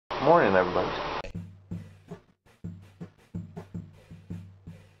Morning, everybody.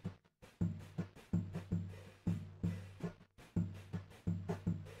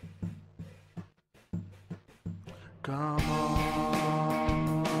 Come on,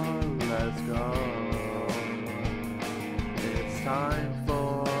 let's go. It's time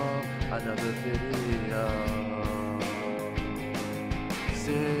for another video.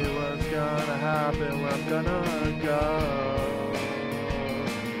 See what's gonna happen, where I'm gonna go.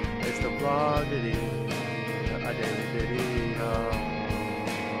 It's the vloggity, a daily video.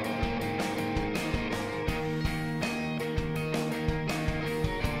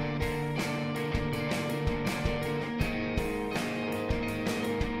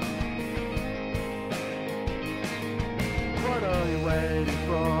 What are you waiting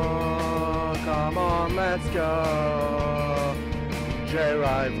for? Come on, let's go.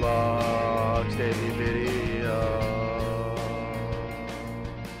 Jwrightvlogs daily video.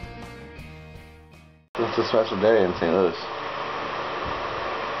 It's a special day in St. Louis.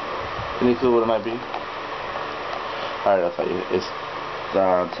 Any clue what it might be? Alright, I'll tell you. It's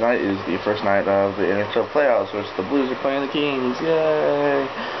tonight is the first night of the NHL playoffs, which the Blues are playing the Kings. Yay!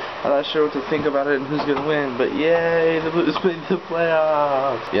 I'm not sure what to think about it and who's gonna win, but yay, the Blues made the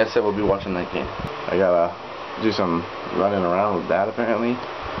playoffs. Yes, I will be watching that game. I gotta do some running around with Dad apparently,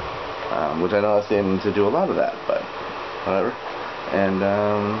 which I know I still need to do a lot of that, but whatever. And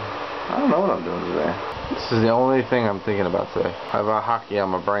I don't know what I'm doing today. This is the only thing I'm thinking about today. I have a hockey on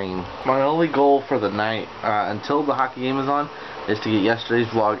my brain. My only goal for the night, until the hockey game is on, is to get yesterday's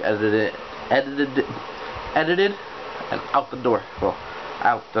vlog edited and out the door. Well,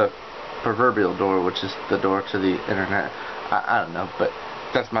 out the proverbial door, which is the door to the internet. I don't know, but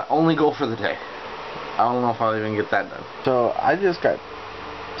that's my only goal for the day. I don't know if I'll even get that done. So I just got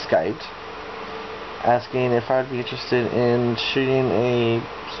Skyped asking if I'd be interested in shooting a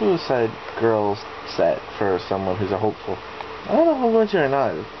Suicide Girls set for someone who's a hopeful. I don't know if I'm going to or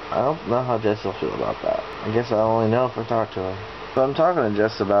not. I don't know how Jess will feel about that. I guess I'll only know if I talk to her. So I'm talking to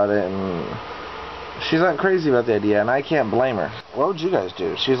Jess about it, and she's not crazy about the idea, and I can't blame her. What would you guys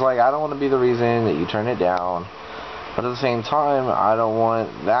do? She's like, I don't want to be the reason that you turn it down, but at the same time, I don't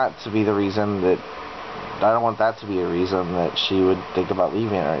want that to be the reason that, I don't want that to be a reason that she would think about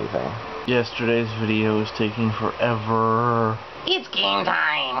leaving or anything. Yesterday's video is taking forever. It's game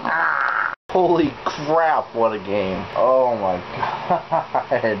time! Ah. Holy crap, what a game. Oh my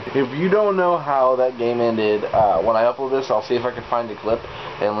god. If you don't know how that game ended, when I upload this, I'll see if I can find a clip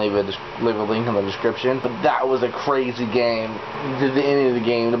and leave a link in the description. But that was a crazy game. The ending of the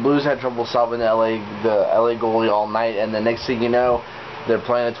game, the Blues had trouble solving the LA goalie all night, and the next thing you know, they're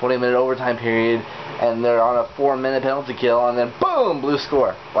playing a 20-minute overtime period, and they're on a 4-minute penalty kill, and then boom, Blues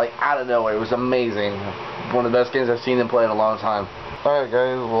score. Like, out of nowhere. It was amazing. One of the best games I've seen them play in a long time. Alright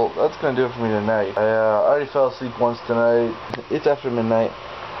guys, well that's going to do it for me tonight. I already fell asleep once tonight. It's after midnight.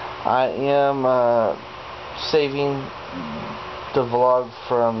 I am saving the vlog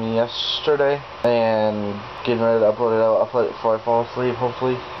from yesterday and getting ready to upload it. I'll upload it before I fall asleep,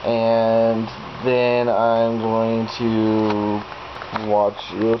 hopefully. And then I'm going to watch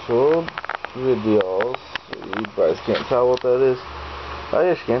YouTube videos. You guys can't tell what that is. Oh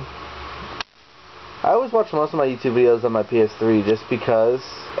yes, you can. I always watch most of my YouTube videos on my PS3 just because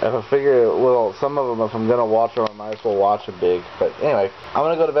if I figure, well, some of them, if I'm going to watch them, I might as well watch them big. But anyway, I'm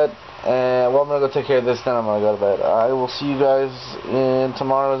going to go to bed, and well, I'm going to go take care of this, then I'm going to go to bed. I will see you guys in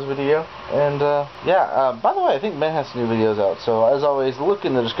tomorrow's video. And yeah, by the way, I think Ben has some new videos out. So as always, look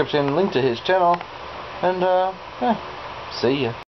in the description, link to his channel, and yeah, see ya.